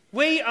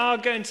We are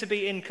going to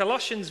be in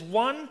Colossians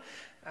 1.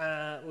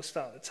 We'll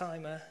start the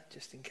timer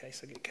just in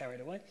case I get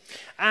carried away.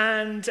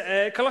 And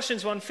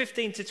Colossians 1,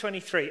 15 to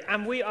 23.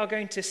 And we are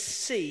going to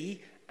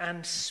see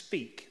and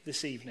speak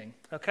this evening.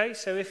 Okay,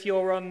 so if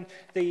you're on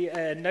the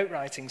note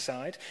writing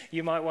side,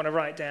 you might want to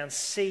write down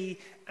see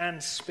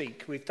and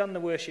speak. We've done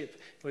the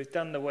worship, we've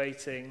done the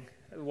waiting,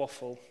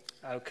 waffle.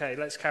 Okay,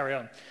 let's carry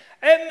on.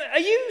 Are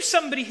you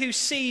somebody who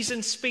sees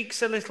and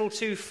speaks a little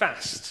too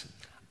fast?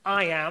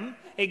 I am.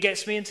 It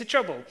gets me into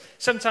trouble.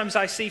 Sometimes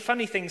I see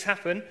funny things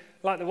happen,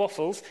 like the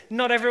waffles.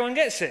 Not everyone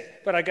gets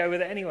it, but I go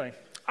with it anyway.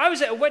 I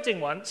was at a wedding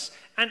once,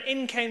 and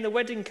in came the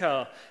wedding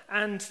car,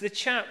 and the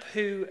chap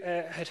who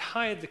had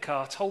hired the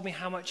car told me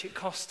how much it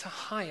cost to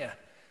hire.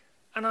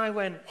 And I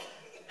went,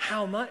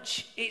 how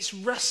much? It's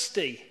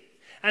rusty.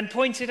 And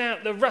pointed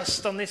out the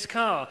rust on this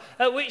car,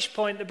 at which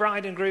point the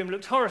bride and groom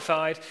looked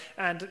horrified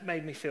and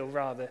made me feel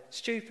rather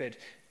stupid.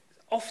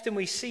 Often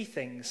we see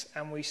things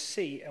and we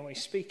see and we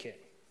speak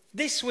it.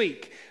 This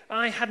week,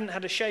 I hadn't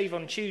had a shave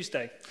on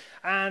Tuesday,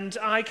 and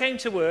I came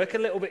to work a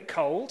little bit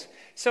cold,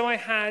 so I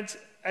had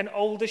an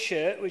older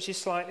shirt, which is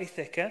slightly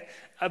thicker,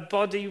 a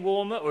body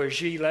warmer, or a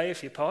gilet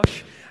if you're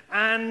posh,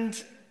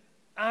 and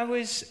I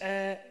was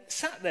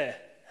sat there,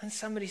 and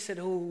somebody said,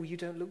 oh, you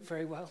don't look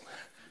very well.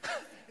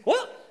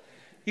 What?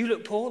 You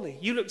look poorly,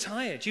 you look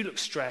tired, you look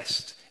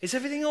stressed. Is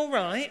everything all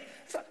right?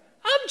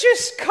 I'm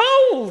just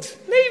cold,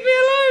 leave me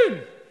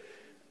alone.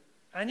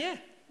 And yeah,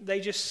 they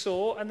just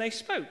saw and they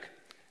spoke.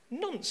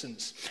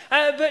 Nonsense.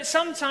 But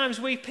sometimes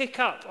we pick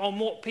up on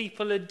what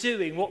people are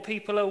doing, what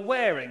people are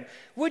wearing.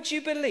 Would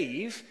you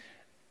believe,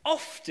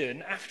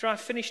 often after I've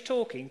finished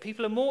talking,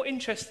 people are more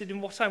interested in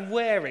what I'm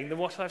wearing than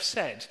what I've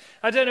said.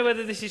 I don't know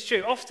whether this is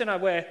true. Often I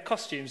wear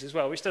costumes as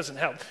well, which doesn't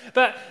help.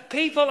 But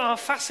people are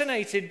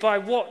fascinated by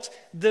what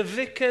the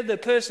vicar, the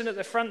person at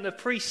the front, the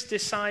priest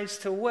decides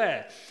to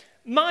wear.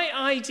 My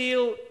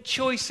ideal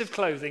choice of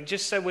clothing,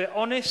 just so we're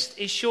honest,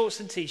 is shorts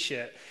and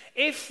t-shirt.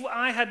 If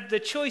I had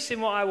the choice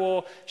in what I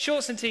wore,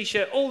 shorts and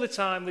t-shirt all the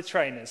time with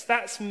trainers.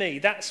 That's me.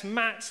 That's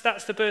Matt.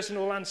 That's the person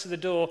who will answer the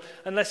door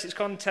unless it's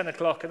gone 10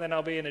 o'clock and then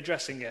I'll be in a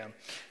dressing gown.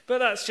 But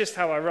that's just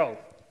how I roll.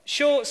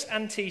 Shorts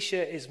and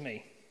t-shirt is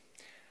me.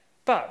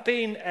 But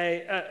being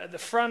at the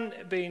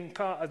front, being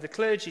part of the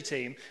clergy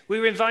team, we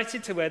were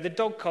invited to wear the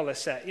dog collar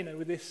set,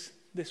 with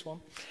this one.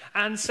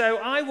 And so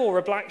I wore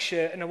a black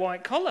shirt and a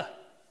white collar.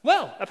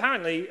 Well,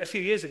 apparently, a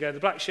few years ago, the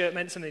black shirt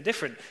meant something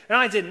different. And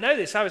I didn't know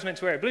this. I was meant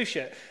to wear a blue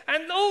shirt.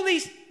 And all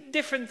these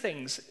different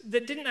things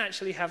that didn't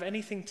actually have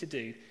anything to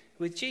do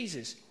with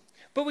Jesus.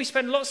 But we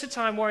spend lots of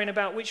time worrying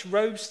about which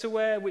robes to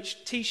wear,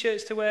 which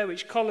t-shirts to wear,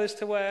 which collars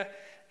to wear.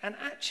 And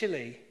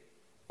actually,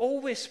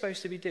 all we're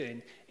supposed to be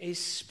doing is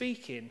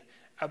speaking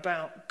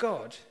about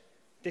God,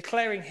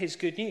 declaring his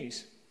good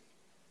news.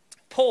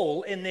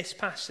 Paul, in this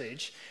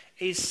passage,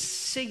 is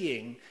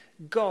seeing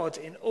God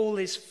in all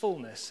his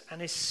fullness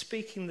and is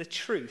speaking the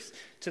truth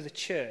to the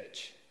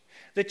church.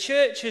 The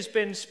church has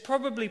been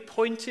probably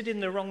pointed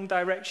in the wrong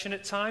direction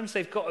at times.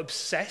 They've got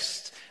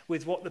obsessed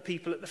with what the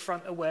people at the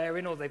front are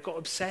wearing, or they've got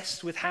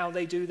obsessed with how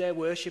they do their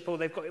worship, or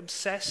they've got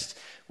obsessed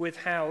with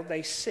how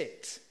they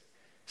sit,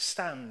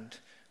 stand,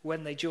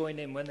 when they join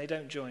in, when they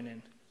don't join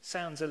in.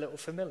 Sounds a little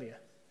familiar.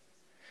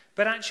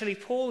 But actually,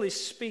 Paul is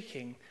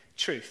speaking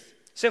truth.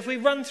 So if we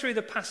run through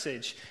the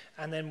passage,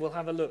 and then we'll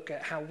have a look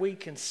at how we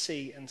can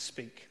see and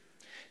speak.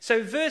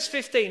 So verse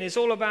 15 is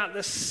all about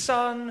the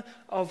Son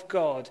of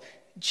God.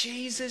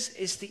 Jesus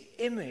is the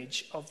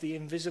image of the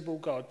invisible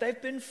God.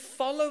 They've been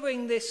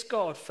following this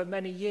God for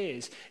many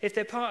years. If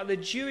they're part of the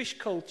Jewish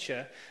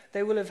culture,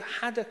 they will have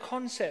had a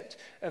concept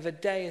of a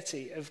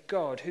deity, of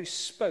God, who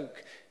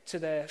spoke to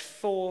their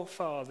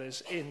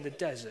forefathers in the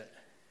desert.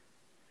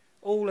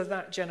 All of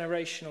that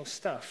generational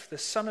stuff. The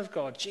Son of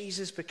God,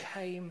 Jesus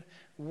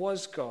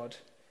was God.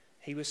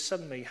 He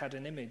suddenly had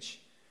an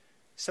image.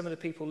 Some of the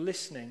people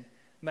listening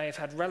may have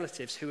had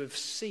relatives who have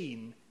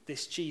seen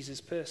this Jesus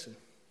person.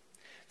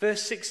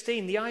 Verse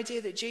 16, the idea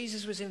that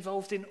Jesus was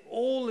involved in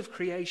all of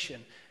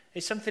creation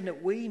is something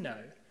that we know,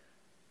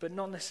 but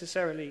not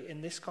necessarily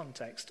in this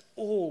context.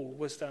 All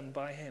was done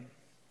by him.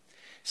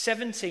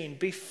 17,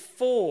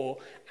 before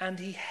and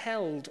he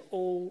held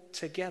all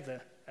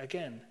together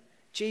again.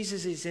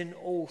 Jesus is in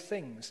all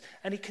things,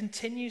 and he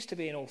continues to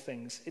be in all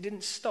things. It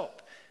didn't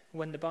stop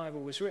when the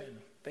Bible was written,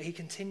 but he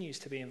continues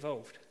to be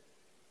involved.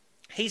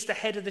 He's the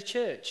head of the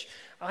church.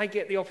 I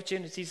get the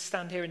opportunity to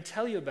stand here and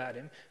tell you about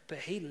him, but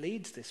he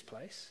leads this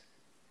place.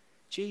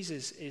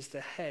 Jesus is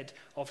the head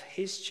of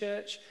his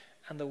church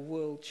and the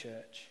world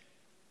church,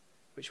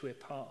 which we're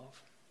part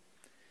of.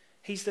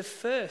 He's the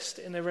first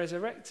in the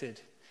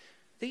resurrected.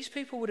 These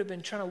people would have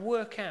been trying to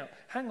work out,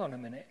 hang on a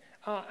minute,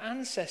 our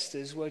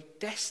ancestors were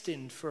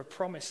destined for a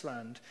promised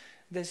land.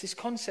 There's this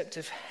concept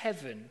of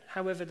heaven,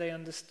 however they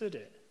understood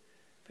it.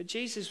 But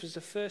Jesus was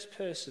the first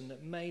person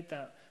that made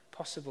that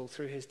possible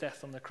through his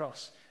death on the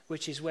cross,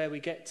 which is where we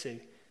get to.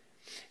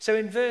 So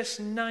in verse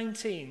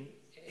 19,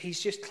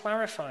 he's just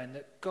clarifying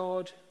that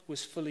God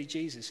was fully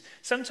Jesus.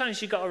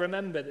 Sometimes you've got to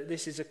remember that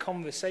this is a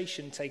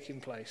conversation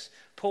taking place.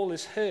 Paul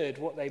has heard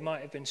what they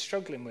might have been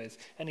struggling with,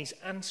 and he's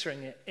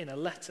answering it in a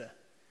letter.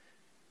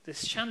 The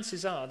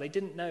chances are they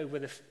didn't know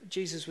whether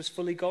Jesus was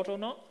fully God or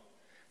not,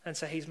 and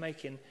so he's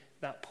making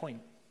that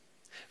point.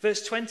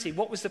 Verse 20,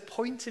 what was the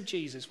point of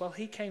Jesus? Well,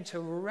 he came to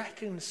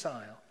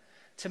reconcile,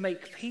 to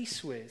make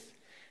peace with.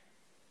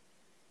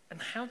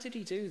 And how did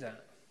he do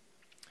that?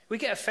 We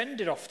get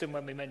offended often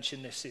when we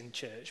mention this in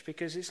church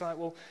because it's like,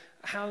 well,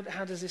 how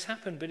does this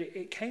happen? But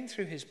it came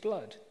through his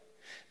blood.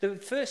 The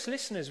first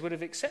listeners would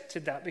have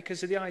accepted that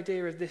because of the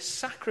idea of this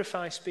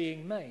sacrifice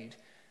being made.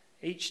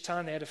 Each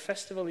time they had a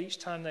festival, each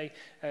time they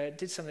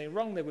did something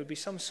wrong, there would be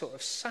some sort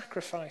of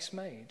sacrifice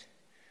made.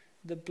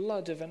 The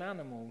blood of an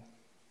animal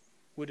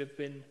would have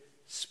been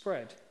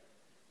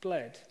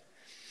bled.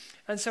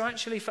 And so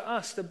actually for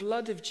us, the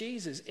blood of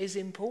Jesus is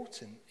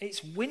important.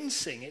 It's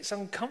wincing, it's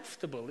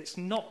uncomfortable, it's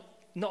not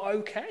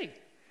okay.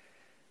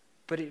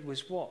 But it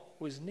was what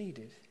was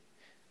needed.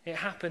 It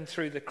happened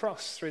through the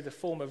cross, through the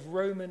form of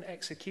Roman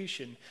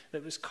execution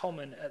that was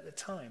common at the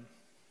time.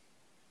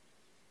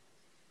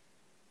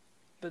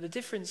 But the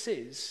difference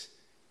is,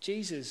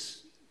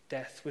 Jesus'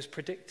 death was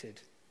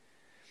predicted.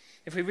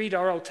 If we read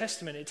our Old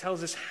Testament, it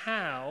tells us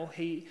how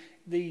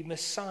the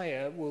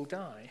Messiah will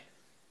die.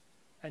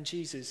 And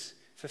Jesus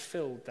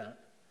fulfilled that.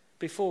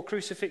 Before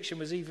crucifixion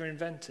was even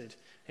invented,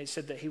 it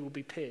said that he will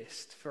be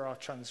pierced for our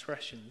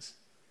transgressions.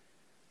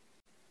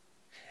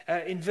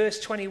 In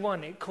verse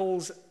 21, it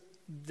calls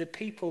the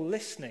people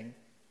listening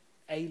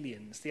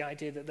aliens, the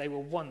idea that they were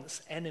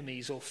once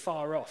enemies or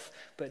far off,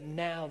 but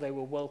now they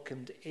were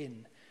welcomed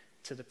in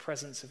to the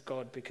presence of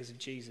God because of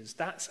Jesus.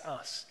 That's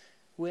us.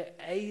 We're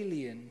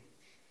alien,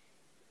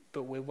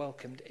 but we're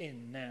welcomed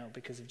in now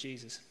because of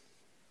Jesus.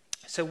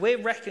 So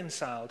we're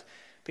reconciled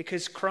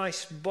because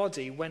Christ's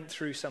body went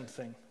through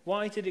something.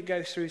 Why did it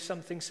go through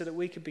something? So that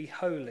we could be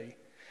holy.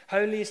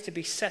 Holy is to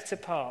be set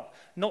apart,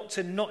 not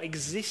to not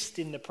exist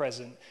in the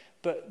present,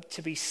 but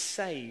to be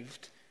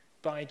saved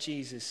by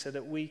Jesus so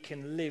that we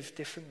can live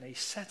differently,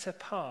 set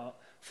apart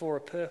for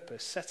a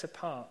purpose, set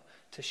apart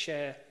to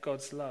share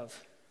God's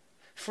love.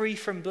 Free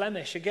from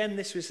blemish. Again,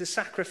 this was the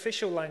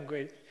sacrificial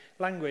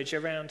language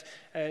around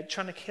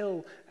trying to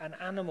kill an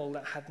animal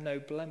that had no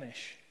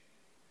blemish.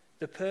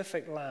 The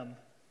perfect lamb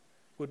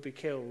would be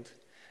killed.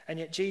 And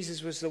yet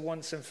Jesus was the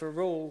once and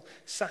for all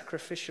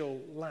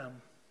sacrificial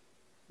lamb.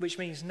 Which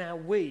means now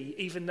we,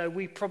 even though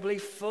we're probably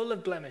full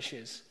of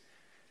blemishes,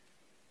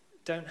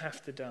 don't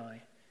have to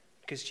die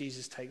because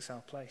Jesus takes our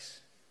place.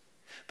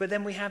 But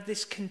then we have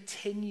this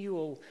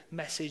continual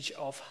message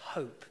of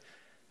hope.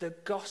 The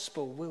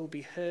gospel will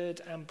be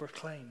heard and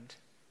proclaimed.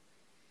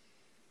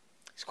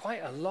 It's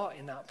quite a lot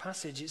in that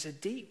passage. It's a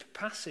deep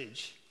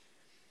passage.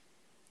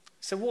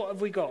 So what have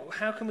we got?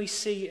 How can we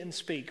see and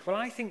speak? Well,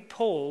 I think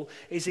Paul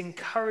is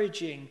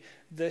encouraging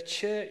the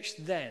church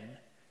then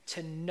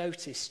to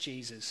notice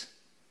Jesus.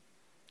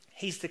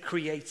 He's the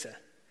creator.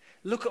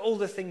 Look at all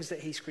the things that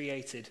he's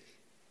created.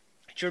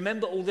 Do you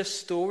remember all the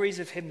stories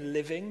of him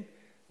living?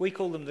 We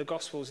call them the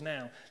Gospels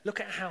now. Look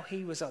at how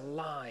he was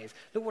alive.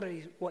 Look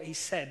what he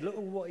said. Look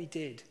at what he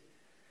did.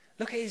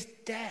 Look at his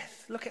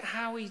death. Look at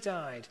how he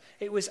died.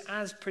 It was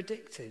as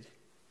predicted.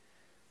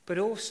 But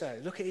also,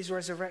 look at his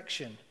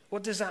resurrection.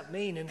 What does that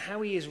mean? And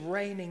how he is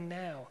reigning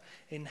now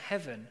in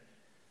heaven.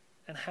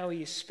 And how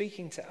he is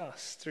speaking to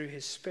us through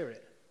his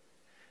Spirit.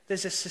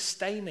 There's a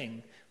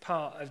sustaining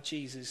part of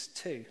Jesus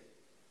too.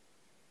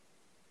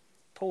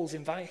 Paul's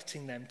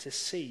inviting them to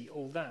see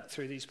all that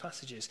through these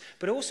passages,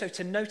 but also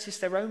to notice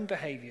their own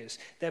behaviors,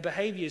 their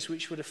behaviors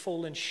which would have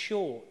fallen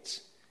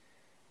short.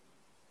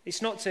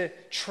 It's not to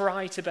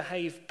try to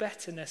behave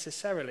better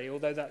necessarily,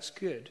 although that's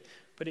good,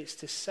 but it's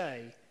to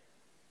say,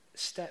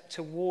 step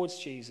towards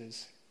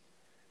Jesus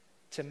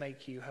to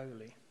make you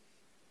holy.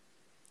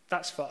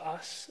 That's for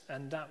us,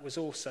 and that was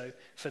also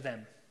for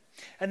them.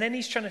 And then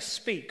he's trying to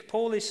speak.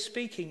 Paul is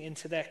speaking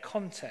into their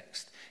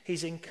context.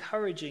 He's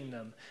encouraging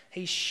them.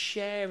 He's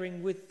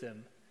sharing with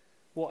them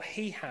what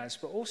he has,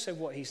 but also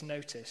what he's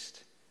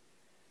noticed.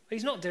 But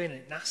he's not doing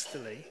it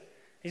nastily.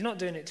 He's not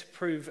doing it to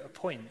prove a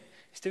point.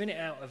 He's doing it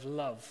out of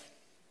love.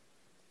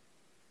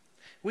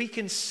 We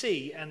can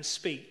see and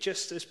speak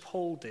just as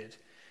Paul did,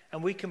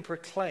 and we can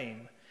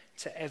proclaim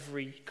to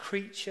every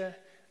creature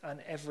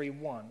and every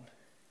one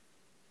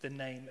the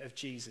name of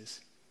Jesus.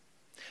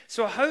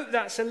 So I hope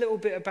that's a little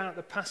bit about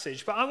the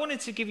passage, but I wanted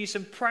to give you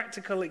some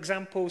practical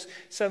examples,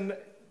 some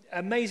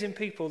amazing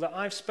people that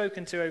I've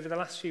spoken to over the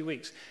last few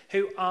weeks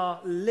who are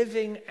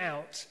living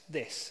out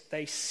this.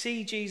 They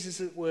see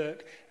Jesus at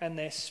work and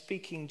they're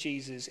speaking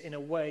Jesus in a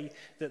way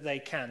that they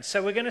can.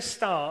 So we're going to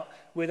start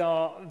with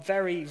our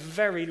very,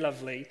 very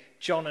lovely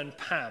John and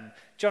Pam.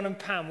 John and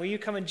Pam, will you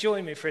come and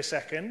join me for a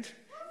second?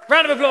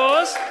 Round of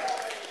applause.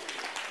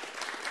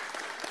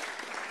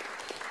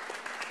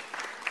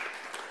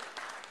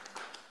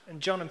 And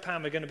John and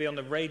Pam are going to be on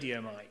the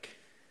radio mic.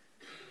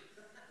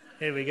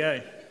 Here we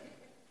go.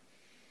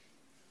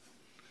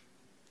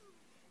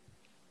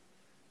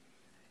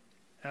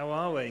 How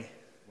are we?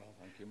 Well,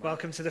 thank you, Mark.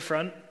 Welcome to the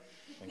front.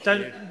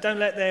 Don't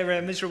let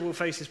their miserable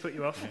faces put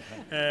you off.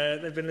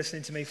 They've been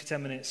listening to me for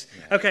 10 minutes.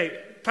 Okay,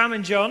 Pam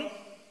and John,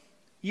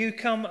 you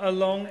come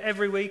along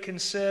every week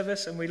and serve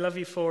us, and we love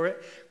you for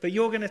it. But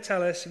you're going to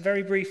tell us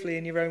very briefly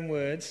in your own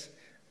words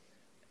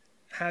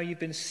how you've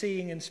been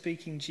seeing and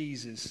speaking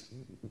Jesus.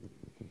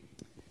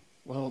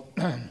 Well,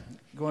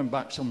 going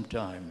back some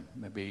time,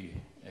 maybe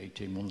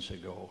 18 months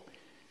ago,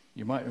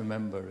 you might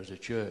remember as a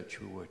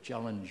church we were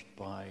challenged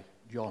by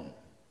John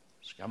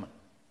Scammon.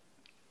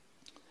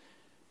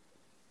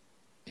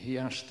 He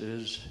asked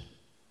us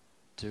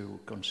to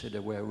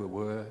consider where we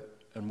were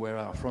and where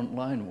our front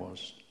line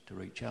was to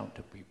reach out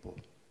to people.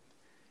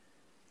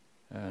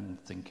 And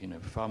thinking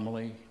of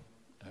family,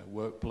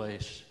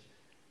 workplace,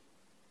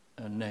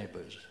 and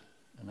neighbours.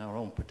 And our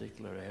own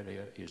particular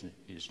area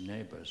is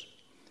neighbours.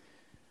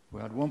 We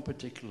had one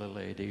particular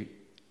lady,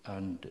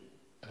 and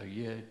a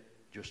year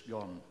just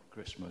gone,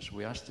 Christmas,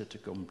 we asked her to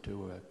come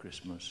to a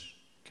Christmas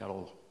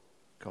carol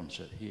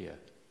concert here.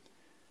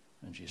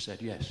 And she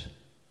said yes.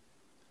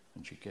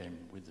 And she came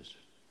with us.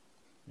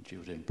 And she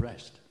was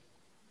impressed.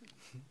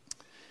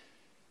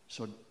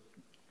 So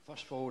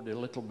fast forward a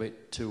little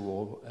bit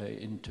to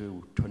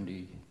into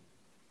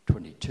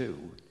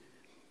 2022.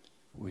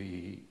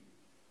 We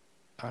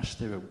asked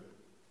her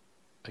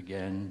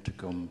again to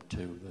come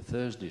to the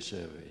Thursday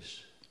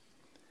service,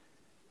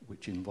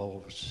 which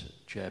involves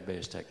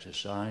chair-based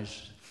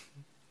exercise.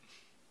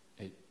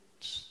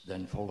 It's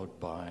then followed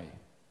by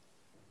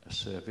a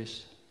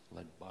service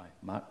led by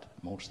Matt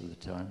most of the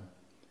time.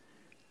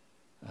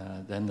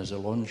 Then there's a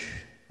lunch,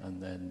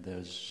 and then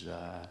there's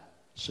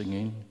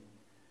singing.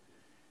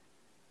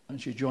 And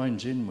she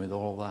joins in with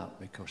all that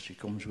because she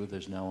comes with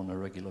us now on a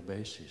regular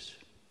basis.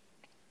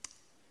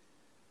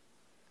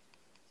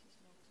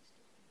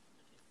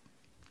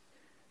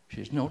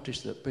 She's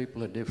noticed that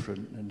people are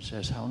different and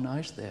says how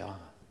nice they are.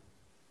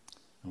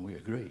 And we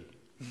agree.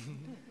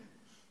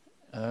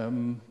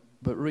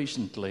 But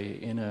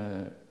recently, in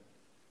a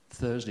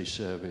Thursday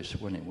service,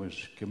 when it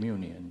was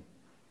communion,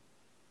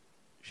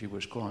 she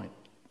was quite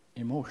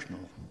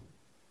emotional.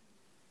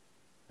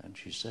 And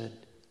she said,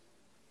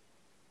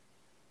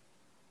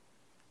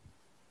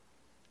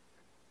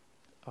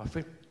 I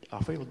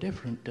feel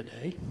different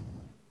today.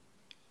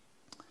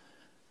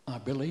 I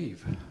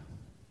believe.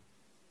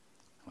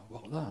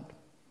 What that?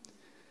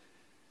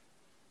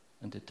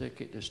 And to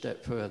take it a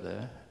step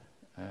further,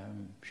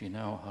 she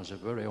now has a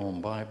very own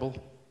Bible,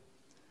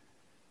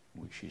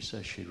 which she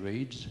says she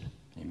reads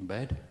in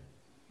bed.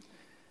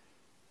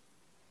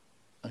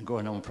 And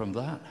going on from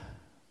that,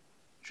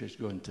 she's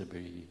going to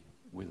be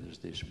with us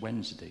this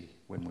Wednesday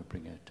when we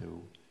bring her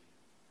to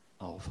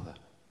Alpha.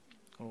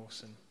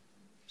 Awesome.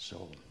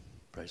 So,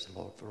 praise the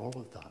Lord for all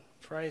of that.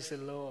 Praise the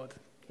Lord.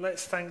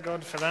 Let's thank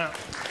God for that.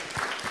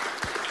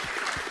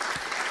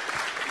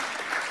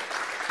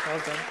 Well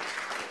done.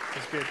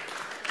 That's good.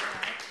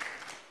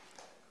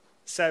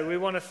 So we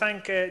want to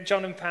thank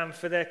John and Pam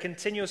for their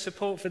continual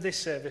support for this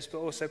service, but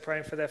also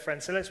praying for their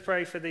friends. So let's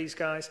pray for these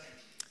guys.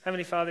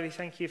 Heavenly Father, we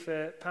thank you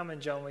for Pam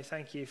and John. We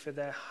thank you for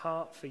their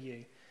heart for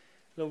you.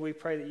 Lord, we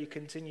pray that you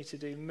continue to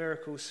do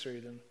miracles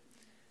through them.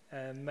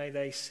 May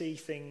they see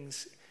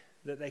things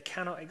that they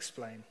cannot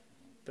explain,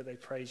 but they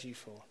praise you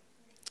for.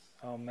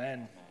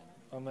 Amen.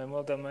 Amen.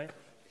 Well done, mate.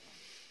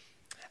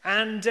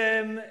 And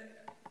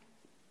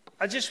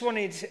I just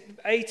wanted,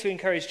 to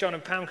encourage John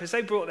and Pam, because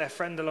they brought their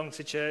friend along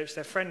to church.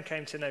 Their friend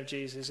came to know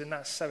Jesus, and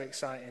that's so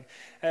exciting.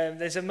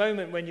 There's a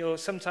moment when you're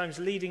sometimes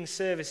leading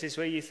services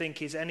where you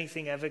think, is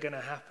anything ever going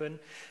to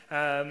happen?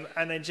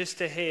 And then just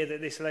to hear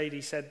that this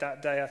lady said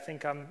that day,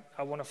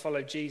 I want to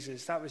follow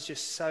Jesus, that was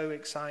just so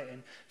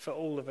exciting for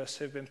all of us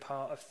who've been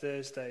part of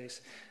Thursdays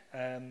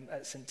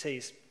at St.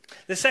 T's.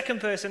 The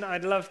second person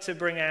I'd love to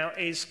bring out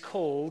is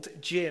called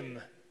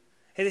Jim.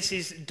 This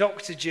is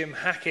Dr. Jim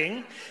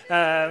Hacking.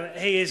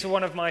 He is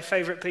one of my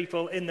favourite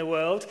people in the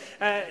world.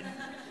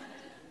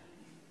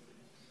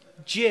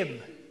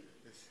 Jim.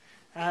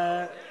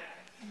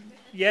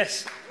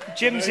 Yes,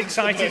 Jim's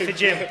excited for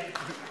Jim.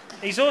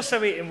 He's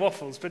also eating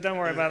waffles, but don't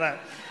worry about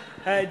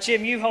that.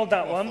 Jim, you hold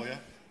that one. Yeah.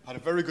 I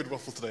had a very good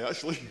waffle today,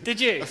 actually. Did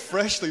you? A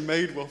freshly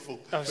made waffle.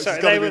 Oh,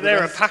 sorry, they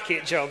were a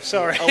packet job,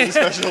 sorry. I was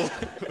special.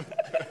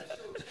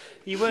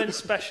 You weren't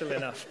special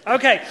enough.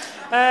 Okay,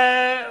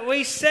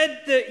 we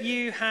said that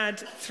you had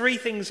 3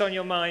 things on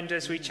your mind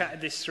as we chatted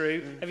this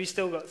through. Have you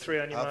still got 3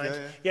 on your mind?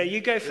 Yeah, you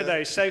go for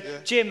those. So,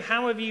 Jim,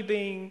 how have you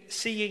been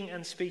seeing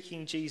and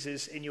speaking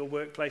Jesus in your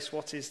workplace?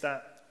 What is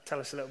that? Tell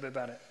us a little bit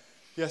about it.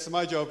 Yeah, so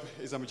my job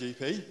is I'm a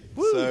GP.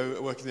 Woo! So I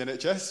work in the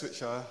NHS,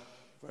 which I'm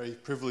very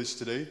privileged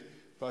to do.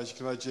 But as you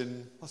can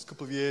imagine, the last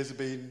couple of years have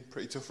been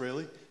pretty tough,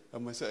 really.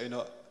 And we're certainly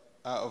not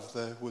out of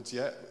the woods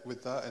yet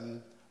with that.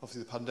 And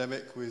obviously the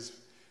pandemic was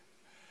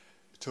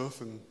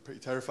tough and pretty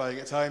terrifying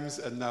at times,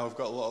 and now I've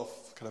got a lot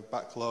of kind of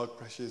backlog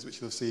pressures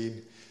which you'll have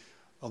seen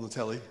on the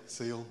telly,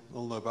 so you'll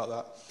all know about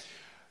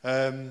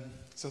that.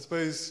 So I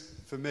suppose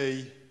for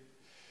me,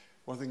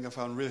 one thing I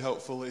found really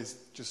helpful is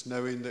just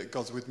knowing that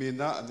God's with me in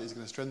that and that he's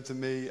going to strengthen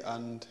me,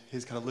 and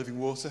his kind of living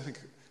water. I think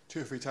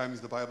 2 or 3 times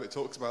in the Bible it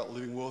talks about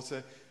living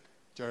water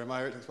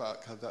Jeremiah, it talks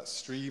about kind of that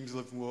streams of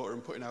living water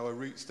and putting our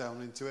roots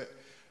down into it.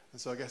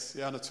 And so I guess,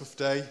 on a tough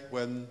day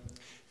when you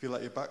feel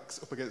like your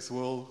back's up against the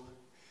wall,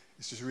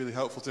 it's just really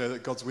helpful to know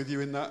that God's with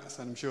you in that.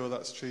 And I'm sure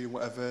that's true in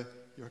whatever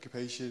your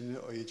occupation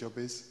or your job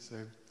is. So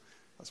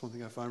that's one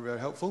thing I find very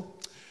helpful.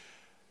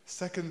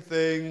 Second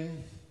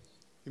thing,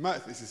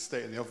 this is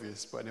stating the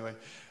obvious, but anyway.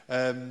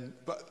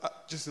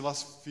 Just the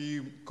last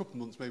couple of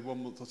months, maybe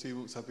 1 month or 2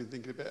 months, I've been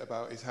thinking a bit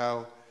about is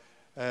how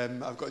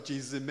I've got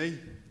Jesus in me.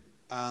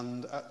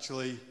 And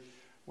actually,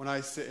 when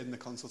I sit in the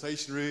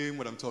consultation room,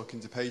 when I'm talking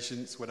to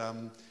patients, when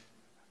I'm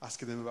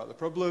asking them about the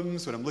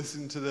problems, when I'm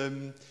listening to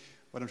them,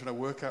 when I'm trying to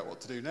work out what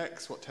to do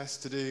next, what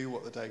tests to do,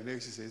 what the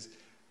diagnosis is,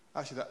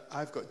 actually that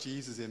I've got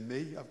Jesus in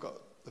me. I've got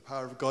the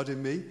power of God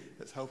in me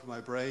that's helping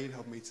my brain,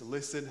 helping me to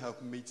listen,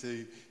 helping me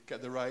to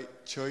get the right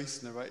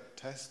choice and the right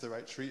test, the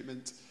right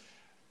treatment.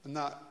 And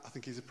that, I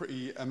think, is a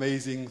pretty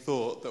amazing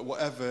thought, that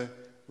whatever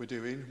we're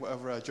doing,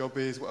 whatever our job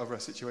is, whatever our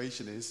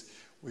situation is,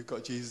 we've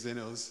got Jesus in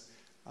us,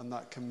 and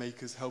that can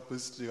help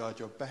us to do our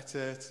job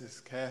better, to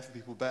care for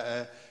people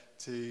better,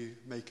 to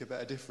make a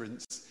better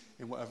difference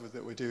in whatever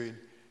that we're doing,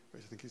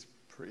 which I think is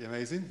pretty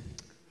amazing.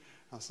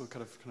 I still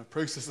kind of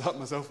process that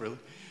myself, really.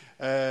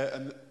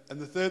 And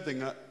the third thing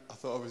that I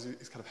thought of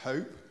is kind of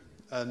hope.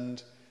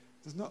 And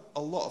there's not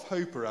a lot of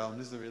hope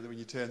around, is there really, when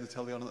you turn the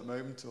telly on at the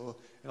moment, or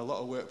in a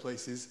lot of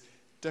workplaces.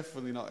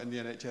 Definitely not in the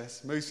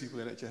NHS. Most people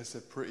in the NHS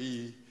are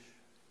pretty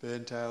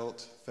burnt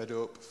out, fed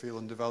up, feel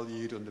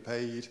undervalued,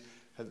 underpaid,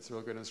 hence they're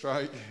all going on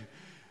strike.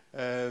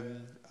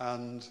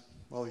 And,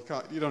 well, you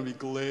don't want to be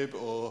glib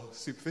or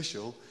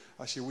superficial.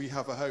 Actually, we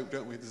have a hope,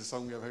 don't we? There's a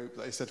song, we have hope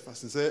that is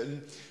steadfast and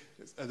certain.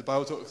 The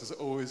Bible talks us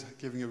always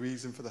giving a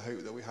reason for the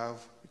hope that we have,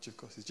 which of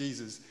course is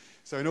Jesus.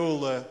 So in all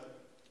the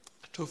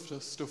tough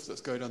stuff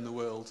that's going on in the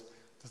world,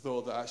 the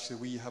thought that actually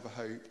we have a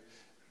hope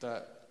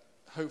that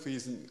hopefully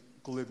isn't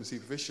glib and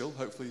superficial,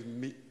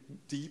 hopefully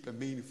deep and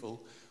meaningful,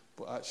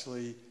 but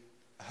actually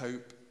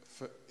hope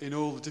for in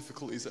all the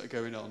difficulties that are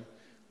going on,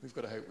 we've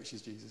got a hope which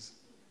is Jesus.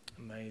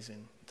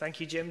 Amazing. Thank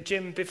you, Jim.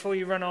 Jim, before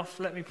you run off,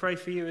 let me pray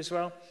for you as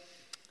well.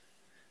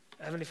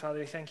 Heavenly Father,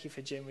 we thank you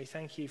for Jim. We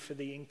thank you for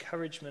the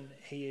encouragement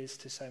he is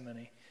to so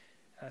many.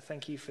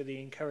 Thank you for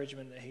the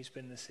encouragement that he's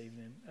been this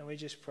evening. And we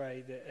just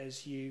pray that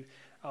as you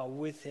are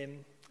with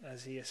him,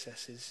 as he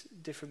assesses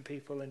different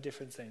people and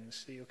different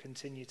things, that you'll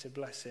continue to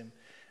bless him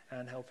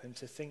and help him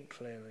to think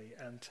clearly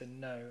and to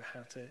know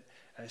how to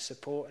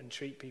support and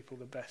treat people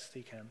the best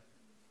he can.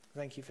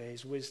 Thank you for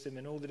his wisdom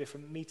and all the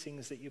different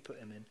meetings that you put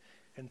him in.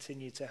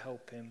 Continue to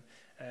help him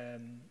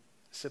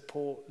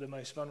support the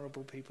most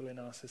vulnerable people in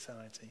our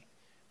society,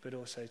 but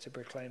also to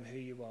proclaim who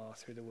you are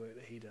through the work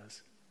that he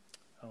does.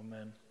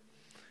 Amen.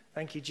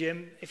 Thank you,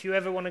 Jim. If you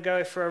ever want to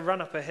go for a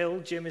run up a hill,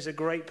 Jim is a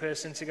great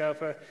person to go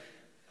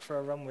for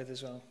a run with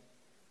as well.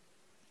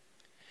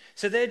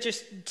 So they're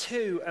just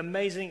two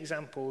amazing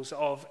examples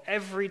of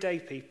everyday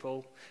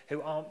people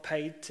who aren't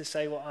paid to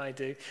say what I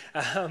do,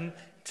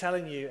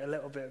 telling you a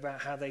little bit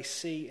about how they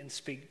see and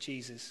speak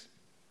Jesus.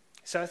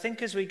 So I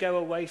think as we go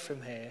away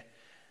from here,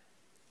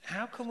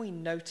 how can we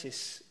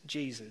notice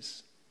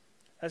Jesus?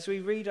 As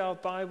we read our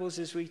Bibles,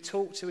 as we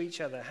talk to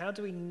each other, how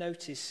do we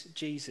notice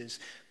Jesus?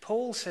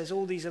 Paul says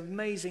all these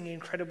amazing,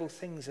 incredible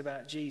things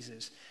about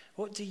Jesus.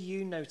 What do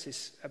you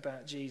notice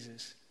about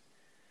Jesus?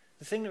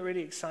 The thing that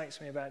really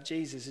excites me about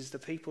Jesus is the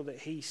people that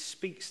he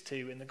speaks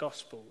to in the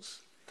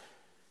Gospels,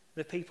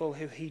 the people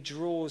who he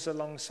draws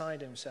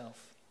alongside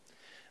himself.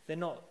 They're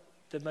not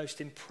the most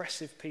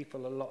impressive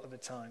people a lot of the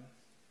time,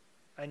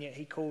 and yet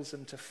he calls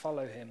them to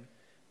follow him.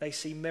 They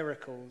see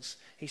miracles.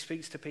 He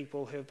speaks to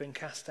people who have been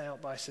cast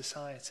out by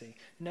society.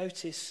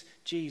 Notice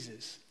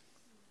Jesus.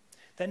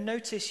 Then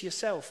notice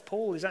yourself.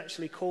 Paul is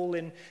actually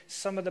calling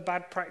some of the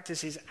bad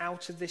practices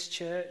out of this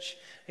church.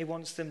 He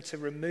wants them to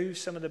remove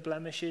some of the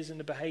blemishes and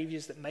the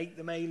behaviors that make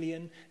them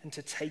alien and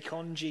to take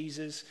on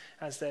Jesus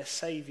as their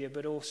Savior,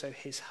 but also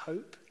his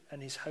hope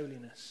and his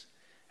holiness.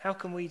 How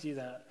can we do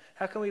that?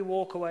 How can we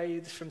walk away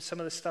from some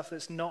of the stuff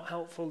that's not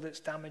helpful, that's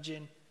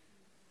damaging?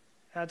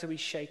 How do we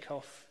shake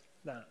off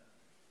that?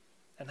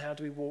 And how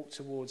do we walk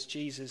towards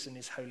Jesus and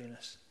his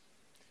holiness?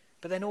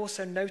 But then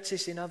also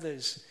notice in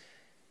others.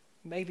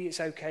 Maybe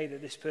it's okay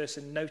that this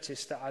person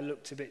noticed that I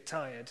looked a bit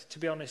tired. To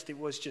be honest, it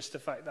was just the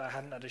fact that I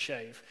hadn't had a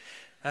shave.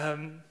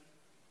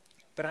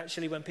 But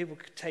actually, when people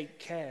take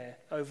care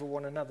over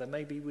one another,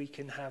 maybe we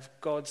can have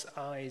God's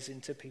eyes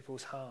into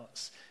people's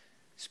hearts.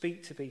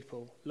 Speak to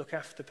people, look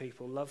after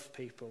people, love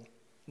people,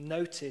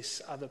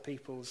 notice other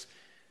people's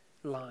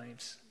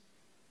lives.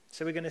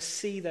 So we're going to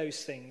see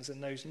those things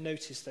and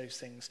notice those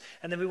things.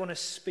 And then we want to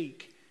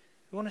speak.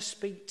 We want to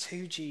speak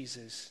to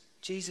Jesus.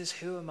 Jesus,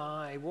 who am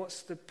I?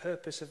 What's the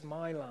purpose of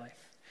my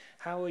life?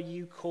 How are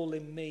you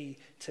calling me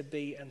to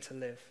be and to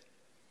live?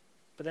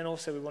 But then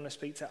also we want to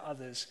speak to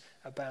others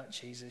about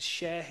Jesus.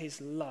 Share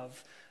his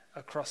love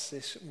across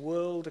this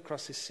world,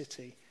 across this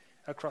city,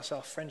 across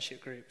our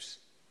friendship groups,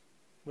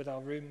 with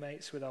our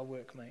roommates, with our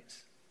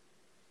workmates.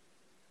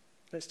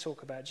 Let's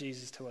talk about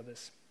Jesus to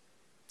others.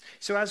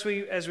 So as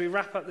we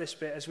wrap up this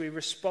bit, as we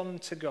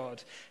respond to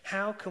God,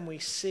 how can we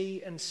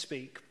see and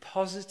speak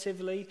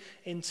positively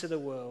into the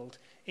world,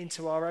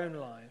 into our own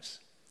lives?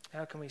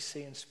 How can we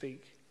see and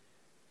speak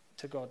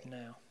to God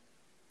now?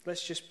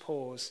 Let's just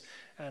pause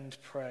and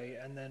pray,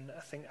 and then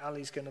I think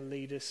Ali's going to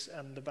lead us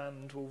and the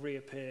band will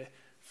reappear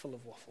full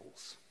of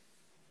waffles.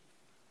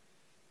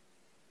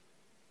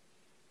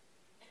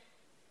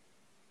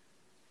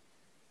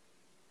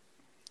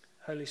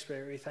 Holy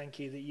Spirit, we thank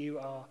you that you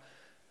are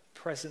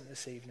present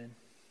this evening,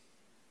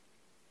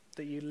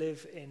 that you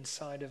live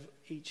inside of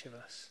each of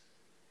us.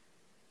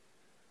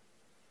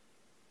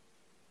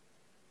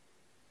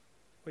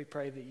 We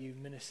pray that you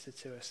minister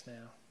to us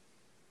now.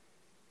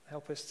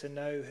 Help us to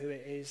know who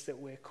it is that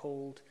we're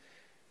called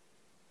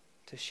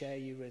to share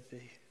you with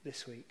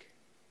this week,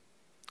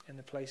 in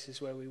the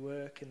places where we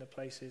work, in the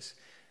places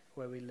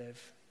where we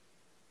live,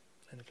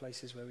 in the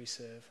places where we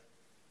serve.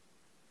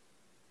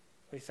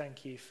 We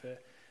thank you for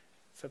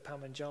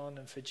Pam and John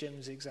and for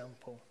Jim's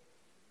example.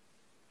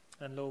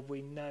 And Lord,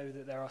 we know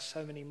that there are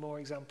so many more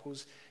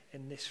examples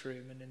in this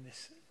room and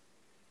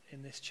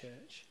in this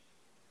church.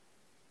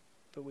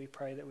 But we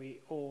pray that we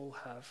all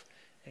have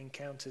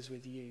encounters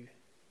with you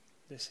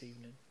this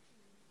evening.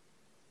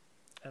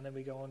 And then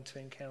we go on to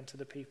encounter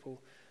the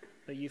people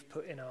that you've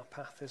put in our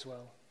path as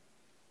well.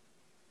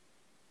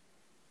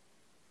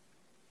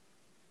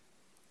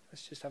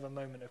 Let's just have a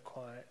moment of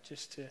quiet,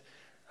 just to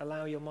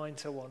allow your mind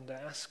to wander.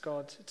 Ask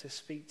God to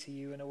speak to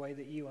you in a way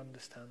that you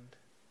understand.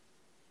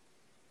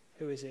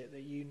 Who is it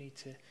that you need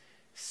to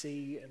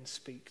see and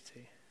speak to?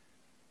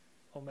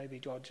 Or maybe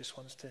God just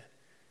wants to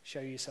show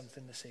you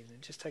something this evening.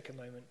 Just take a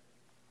moment.